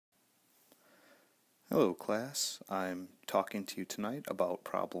Hello class, I'm talking to you tonight about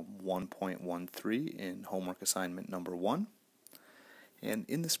problem 1.13 in homework assignment number 1. And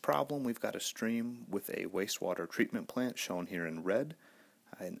in this problem we've got a stream with a wastewater treatment plant shown here in red,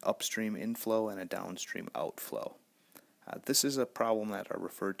 an upstream inflow and a downstream outflow. This is a problem that are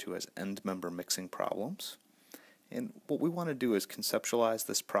referred to as end member mixing problems. And what we want to do is conceptualize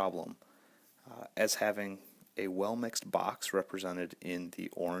this problem as having a well-mixed box represented in the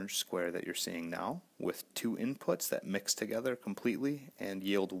orange square that you're seeing now, with two inputs that mix together completely and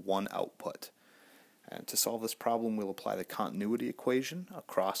yield one output. And to solve this problem, we'll apply the continuity equation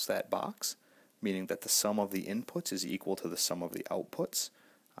across that box, meaning that the sum of the inputs is equal to the sum of the outputs.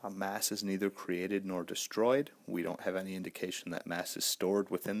 Mass is neither created nor destroyed. We don't have any indication that mass is stored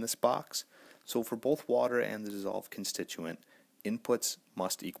within this box. So for both water and the dissolved constituent, inputs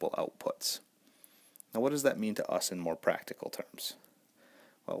must equal outputs. Now what does that mean to us in more practical terms?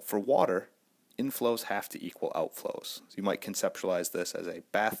 Well, for water, inflows have to equal outflows. So you might conceptualize this as a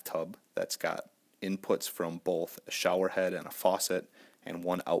bathtub that's got inputs from both a shower head and a faucet and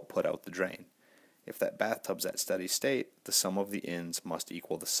one output out the drain. If that bathtub's at steady state, the sum of the ins must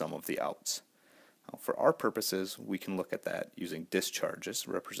equal the sum of the outs. Now, for our purposes, we can look at that using discharges,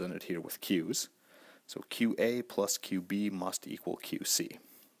 represented here with Q's. So QA plus QB must equal QC.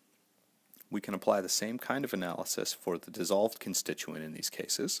 We can apply the same kind of analysis for the dissolved constituent in these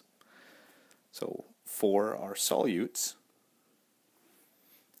cases. So for our solutes,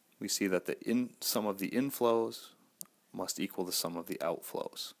 we see that the sum of the inflows must equal the sum of the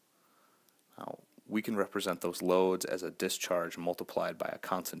outflows. Now we can represent those loads as a discharge multiplied by a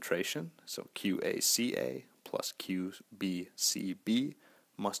concentration. So QACA plus QBCB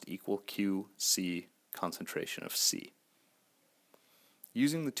must equal QC concentration of C.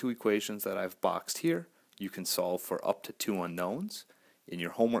 Using the two equations that I've boxed here, you can solve for up to two unknowns. In your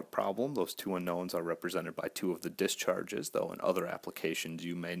homework problem, those two unknowns are represented by two of the discharges, though in other applications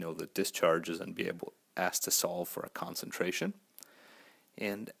you may know the discharges and be asked to solve for a concentration.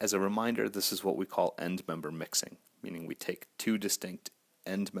 And as a reminder, this is what we call end member mixing, meaning we take two distinct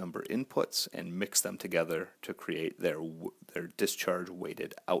end member inputs and mix them together to create their discharge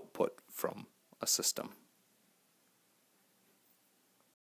weighted output from a system.